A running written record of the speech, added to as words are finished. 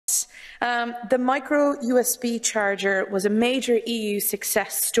The micro USB charger was a major EU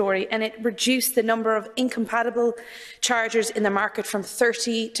success story, and it reduced the number of incompatible chargers in the market from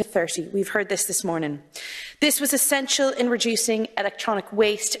 30 to 30. We've heard this morning. This was essential in reducing electronic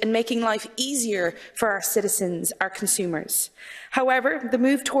waste and making life easier for our citizens, our consumers. However, the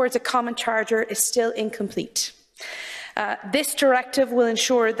move towards a common charger is still incomplete. This directive will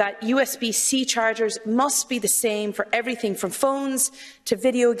ensure that USB-C chargers must be the same for everything from phones to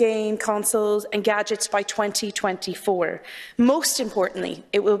video game consoles and gadgets by 2024. Most importantly,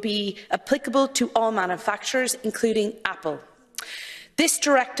 it will be applicable to all manufacturers, including Apple. This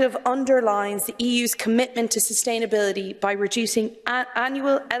directive underlines the EU's commitment to sustainability by reducing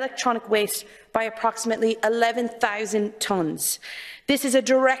annual electronic waste by approximately 11,000 tonnes. This is a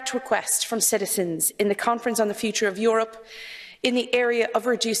direct request from citizens in the Conference on the Future of Europe. In the area of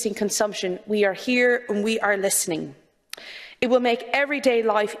reducing consumption, we are here and we are listening. It will make everyday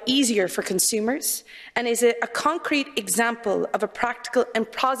life easier for consumers and is a concrete example of a practical and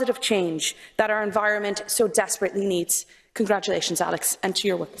positive change that our environment so desperately needs. Congratulations, Alex, and to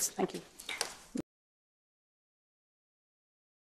your workers. Thank you.